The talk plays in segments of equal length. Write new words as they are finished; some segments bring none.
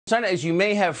As you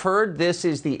may have heard, this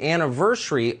is the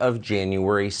anniversary of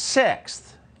January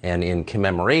 6th. And in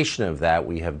commemoration of that,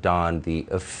 we have donned the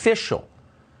official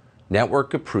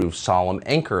network-approved solemn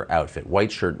anchor outfit,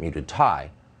 white shirt, muted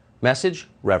tie. Message,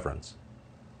 reverence.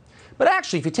 But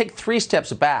actually, if you take 3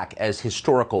 steps back as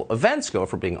historical events go,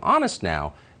 if we're being honest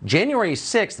now, January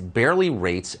 6th barely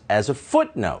rates as a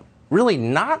footnote. Really,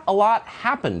 not a lot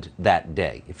happened that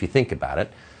day, if you think about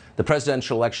it. The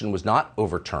presidential election was not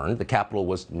overturned. The Capitol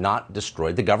was not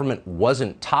destroyed. The government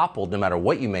wasn't toppled, no matter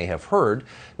what you may have heard.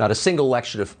 Not a single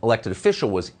elected official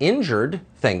was injured,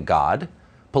 thank God.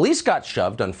 Police got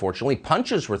shoved, unfortunately.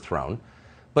 Punches were thrown.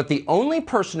 But the only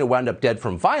person who wound up dead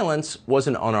from violence was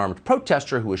an unarmed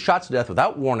protester who was shot to death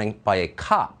without warning by a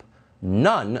cop.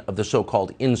 None of the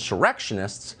so-called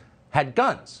insurrectionists had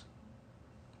guns.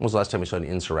 When was the last time we saw an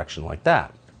insurrection like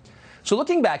that? So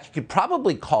looking back, you could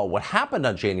probably call what happened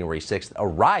on January 6th a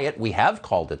riot. We have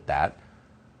called it that,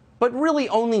 but really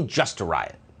only just a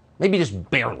riot, maybe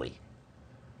just barely.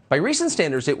 By recent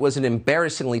standards, it was an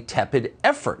embarrassingly tepid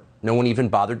effort. No one even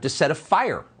bothered to set a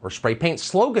fire or spray paint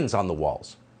slogans on the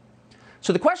walls.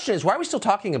 So the question is, why are we still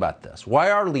talking about this? Why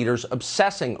are leaders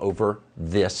obsessing over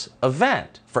this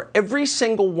event? For every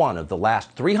single one of the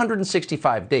last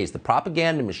 365 days, the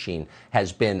propaganda machine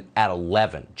has been at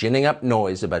 11, ginning up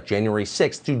noise about January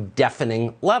 6th to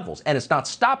deafening levels. And it's not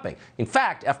stopping. In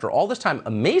fact, after all this time,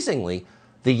 amazingly,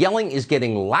 the yelling is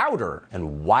getting louder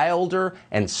and wilder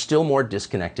and still more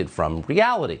disconnected from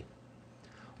reality.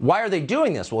 Why are they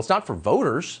doing this? Well, it's not for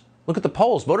voters. Look at the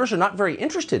polls. Voters are not very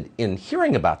interested in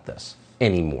hearing about this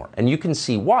anymore. And you can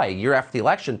see why. A year after the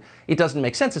election, it doesn't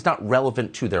make sense. It's not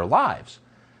relevant to their lives.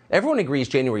 Everyone agrees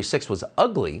January 6th was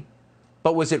ugly,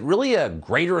 but was it really a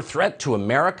greater threat to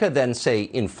America than,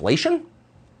 say, inflation?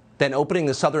 Than opening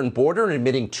the southern border and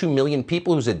admitting 2 million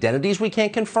people whose identities we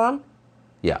can't confirm?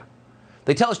 Yeah.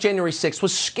 They tell us January 6th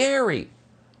was scary.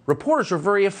 Reporters were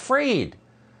very afraid.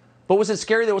 But was it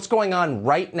scary that what's going on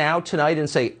right now tonight in,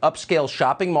 say, upscale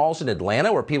shopping malls in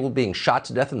Atlanta where people are being shot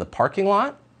to death in the parking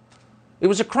lot? It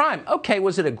was a crime. Okay,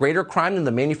 was it a greater crime than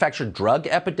the manufactured drug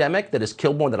epidemic that has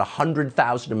killed more than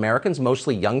 100,000 Americans,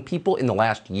 mostly young people, in the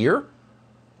last year?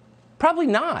 Probably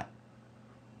not.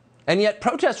 And yet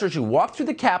protesters who walked through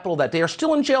the Capitol that day are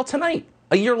still in jail tonight,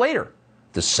 a year later.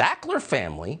 The Sackler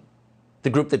family,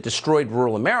 the group that destroyed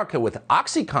rural America with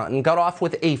OxyContin, got off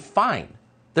with a fine.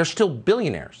 They're still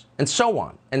billionaires, and so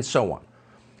on, and so on.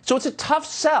 So it's a tough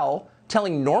sell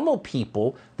telling normal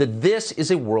people that this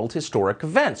is a world historic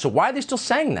event. So why are they still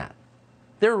saying that?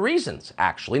 There are reasons,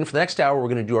 actually, and for the next hour, we're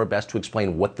going to do our best to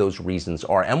explain what those reasons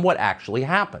are and what actually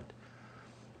happened.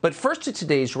 But first to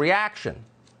today's reaction.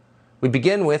 We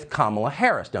begin with Kamala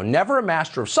Harris. Now, never a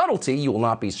master of subtlety, you will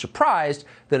not be surprised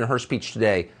that in her speech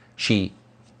today, she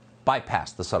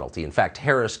bypassed the subtlety. In fact,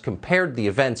 Harris compared the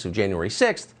events of January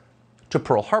 6th to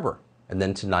Pearl Harbor and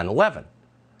then to 9/11.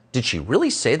 Did she really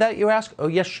say that, you ask? Oh,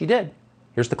 yes, she did.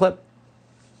 Here's the clip.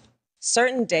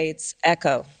 Certain dates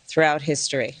echo throughout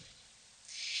history,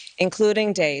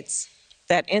 including dates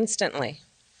that instantly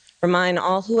remind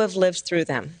all who have lived through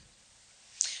them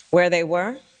where they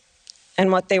were and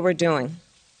what they were doing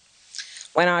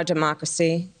when our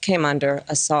democracy came under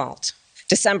assault.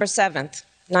 December 7th,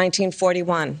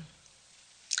 1941,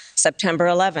 September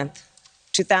 11th,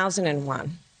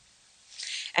 2001,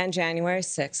 and January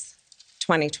 6th,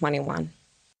 2021.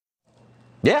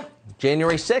 Yeah,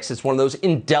 January 6th. It's one of those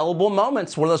indelible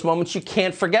moments, one of those moments you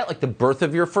can't forget, like the birth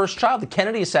of your first child, the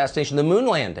Kennedy assassination, the moon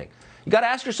landing. You got to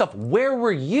ask yourself, where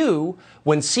were you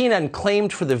when CNN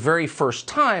claimed for the very first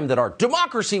time that our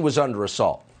democracy was under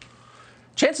assault?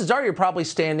 Chances are you're probably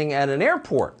standing at an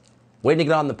airport, waiting to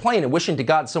get on the plane and wishing to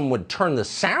God someone would turn the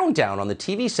sound down on the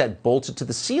TV set bolted to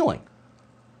the ceiling.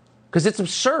 Because it's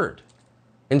absurd.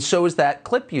 And so is that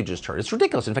clip you just heard. It's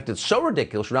ridiculous. In fact, it's so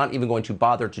ridiculous, we're not even going to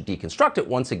bother to deconstruct it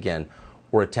once again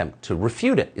or attempt to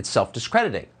refute it. It's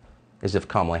self-discrediting, as if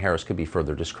Kamala Harris could be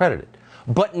further discredited.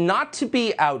 But not to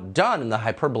be outdone in the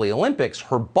hyperbole Olympics,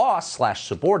 her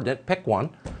boss/subordinate, pick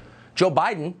one, Joe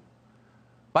Biden,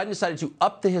 decided to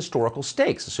up the historical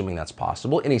stakes, assuming that's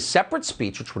possible, in a separate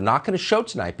speech, which we're not going to show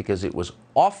tonight because it was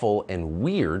awful and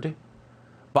weird.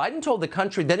 Biden told the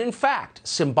country that, in fact,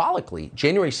 symbolically,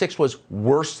 January 6th was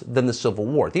worse than the Civil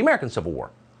War, the American Civil War.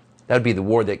 That would be the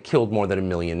war that killed more than 1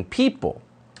 million people.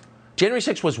 January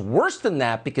 6th was worse than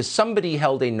that because somebody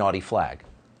held a naughty flag.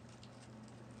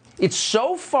 It's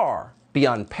so far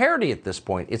beyond parody at this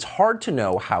point, it's hard to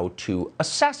know how to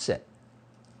assess it.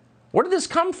 Where did this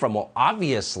come from? Well,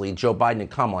 obviously, Joe Biden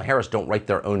and Kamala Harris don't write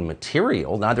their own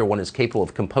material. Neither one is capable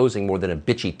of composing more than a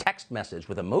bitchy text message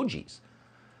with emojis.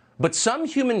 But some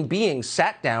human being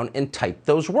sat down and typed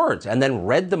those words and then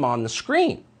read them on the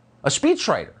screen. A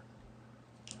speechwriter.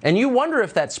 And you wonder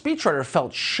if that speechwriter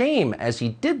felt shame as he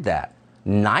did that.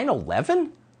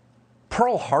 9/11?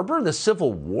 Pearl Harbor, the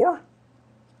Civil War?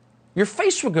 Your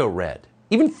face would go red,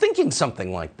 even thinking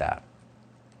something like that.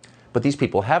 But these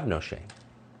people have no shame.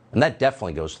 And that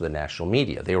definitely goes to the national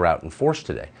media. They were out in force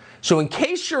today. So in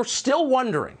case you're still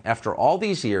wondering, after all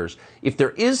these years, if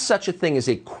there is such a thing as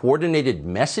a coordinated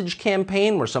message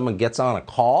campaign where someone gets on a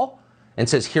call and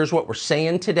says, here's what we're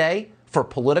saying today for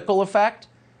political effect,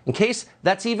 in case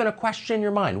that's even a question in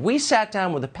your mind, we sat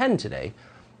down with a pen today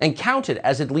and counted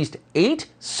as at least 8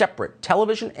 separate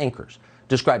television anchors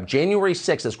described January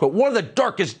 6th as, quote, one of the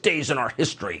darkest days in our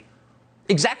history.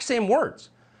 Exact same words.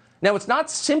 Now, it's not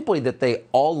simply that they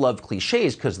all love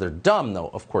cliches because they're dumb, though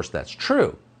of course that's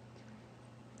true.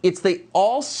 It's they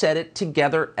all said it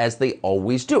together as they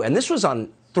always do. And this was on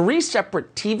 3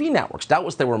 separate TV networks.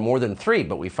 Doubtless there were more than 3,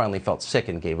 but we finally felt sick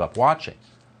and gave up watching.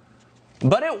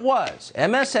 But it was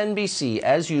MSNBC,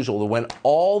 as usual, that went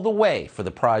all the way for the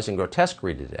prize in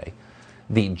grotesquerie today.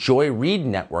 The Joy Reid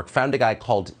Network found a guy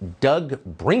called Doug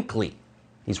Brinkley.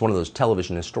 He's one of those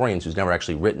television historians who's never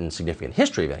actually written significant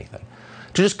history of anything,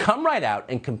 to just come right out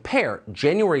and compare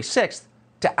January 6th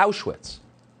to Auschwitz.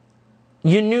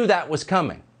 You knew that was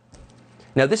coming.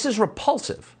 Now, this is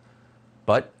repulsive,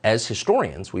 but as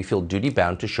historians, we feel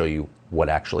duty-bound to show you what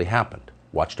actually happened.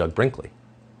 Watch Doug Brinkley.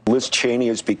 Liz Cheney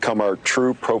has become our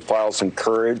true profiles in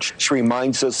courage. She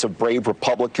reminds us of brave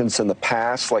Republicans in the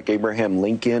past, like Abraham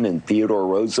Lincoln and Theodore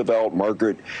Roosevelt,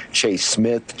 Margaret Chase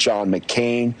Smith, John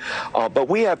McCain. But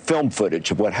we have film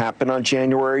footage of what happened on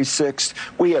January 6th.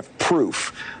 We have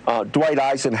proof. Dwight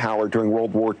Eisenhower during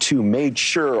World War II made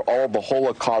sure all the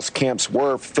Holocaust camps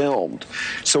were filmed.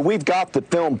 So we've got the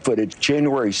film footage.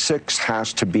 January 6th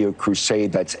has to be a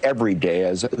crusade that's every day.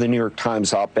 As the New York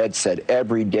Times op-ed said,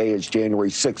 every day is January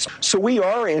 6th. So we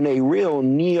are in a real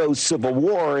neo-civil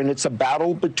war, and it's a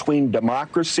battle between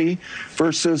democracy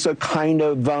versus a kind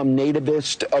of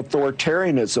nativist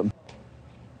authoritarianism.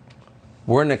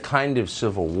 We're in a kind of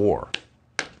civil war.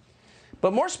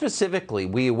 But more specifically,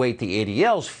 we await the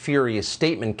ADL's furious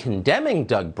statement condemning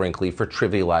Doug Brinkley for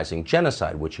trivializing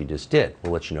genocide, which he just did.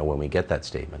 We'll let you know when we get that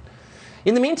statement.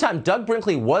 In the meantime, Doug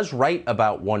Brinkley was right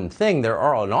about one thing. There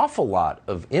are an awful lot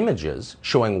of images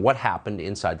showing what happened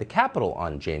inside the Capitol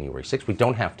on January 6th. We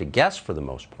don't have to guess for the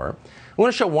most part. I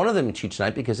want to show one of them to you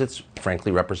tonight because it's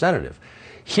frankly representative.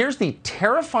 Here's the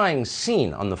terrifying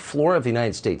scene on the floor of the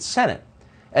United States Senate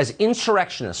as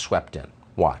insurrectionists swept in.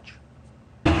 Watch.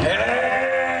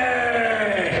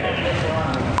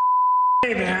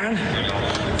 Hey,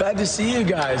 man. Glad to see you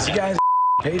guys. You guys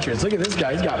are patriots. Look at this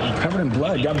guy. He's got covered in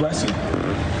blood. God bless you.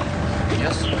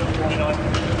 Yes.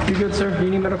 You good, sir?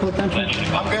 You need medical attention?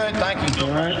 I'm good, thank you.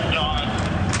 All right.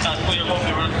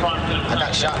 I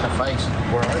got shot in the face.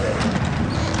 Where are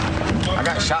they? I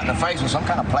got shot in the face with some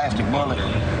kind of plastic bullet.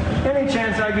 Any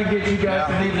chance I could get you guys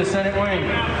to leave the Senate wing?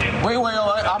 We will.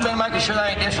 I've been making sure they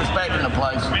ain't disrespecting the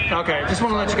place. Okay, just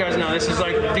want to let you guys know, this is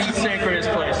like the sacredest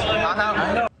place.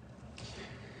 I know.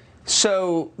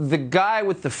 So the guy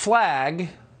with the flag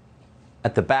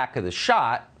at the back of the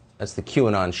shot, that's the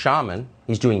QAnon shaman.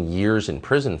 He's doing years in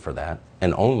prison for that,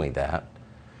 and only that.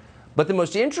 But the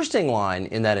most interesting line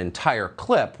in that entire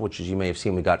clip, which as you may have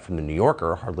seen we got from the New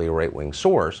Yorker, hardly a right-wing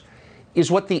source,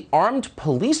 is what the armed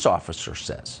police officer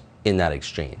says in that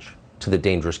exchange to the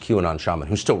dangerous QAnon shaman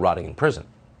who's still rotting in prison.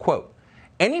 Quote,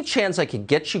 "Any chance I could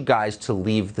get you guys to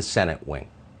leave the Senate wing?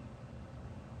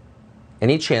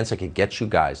 Any chance I could get you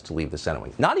guys to leave the Senate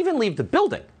wing? Not even leave the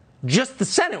building, just the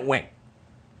Senate wing."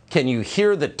 Can you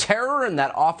hear the terror in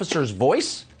that officer's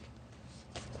voice?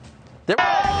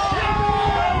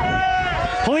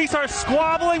 Police are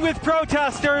squabbling with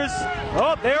protesters.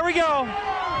 Oh, there we go.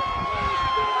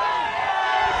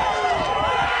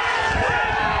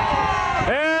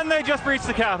 And they just breached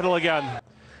the Capitol again.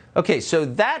 Okay, so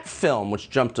that film, which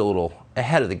jumped a little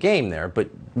ahead of the game there, but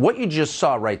what you just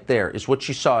saw right there is what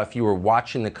you saw if you were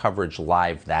watching the coverage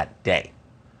live that day.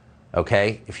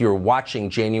 Okay? If you were watching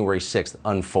January 6th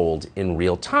unfold in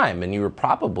real time, and you were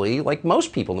probably, like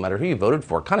most people, no matter who you voted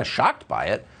for, kind of shocked by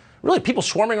it. Really, people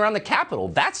swarming around the Capitol,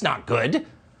 that's not good.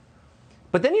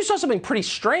 But then you saw something pretty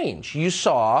strange. You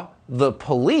saw the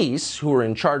police, who were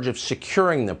in charge of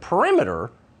securing the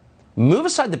perimeter, move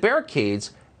aside the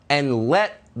barricades and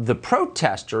let the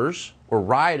protesters, or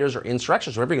rioters, or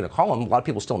insurrectionists, whatever you're going to call them, a lot of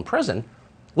people still in prison,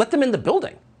 let them in the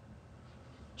building.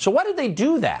 So why did they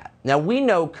do that? Now, we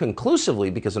know conclusively,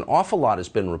 because an awful lot has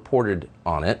been reported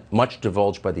on it, much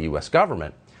divulged by the U.S.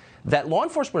 government, that law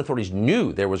enforcement authorities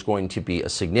knew there was going to be a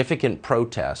significant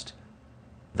protest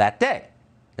that day.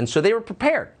 And so they were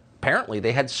prepared. Apparently,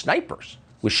 they had snipers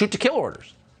with shoot-to-kill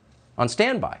orders on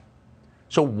standby.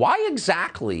 So why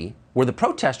exactly were the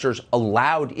protesters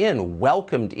allowed in,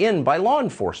 welcomed in by law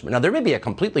enforcement? Now, there may be a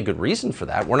completely good reason for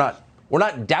that. We're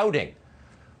not doubting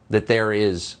that there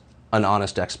is an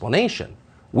honest explanation.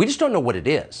 We just don't know what it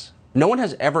is. No one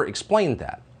has ever explained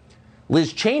that.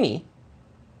 Liz Cheney,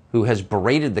 who has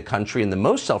berated the country in the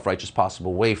most self-righteous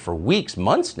possible way for weeks,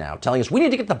 months now, telling us we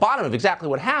need to get to the bottom of exactly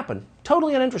what happened,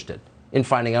 totally uninterested in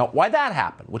finding out why that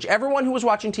happened, which everyone who was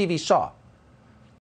watching TV saw.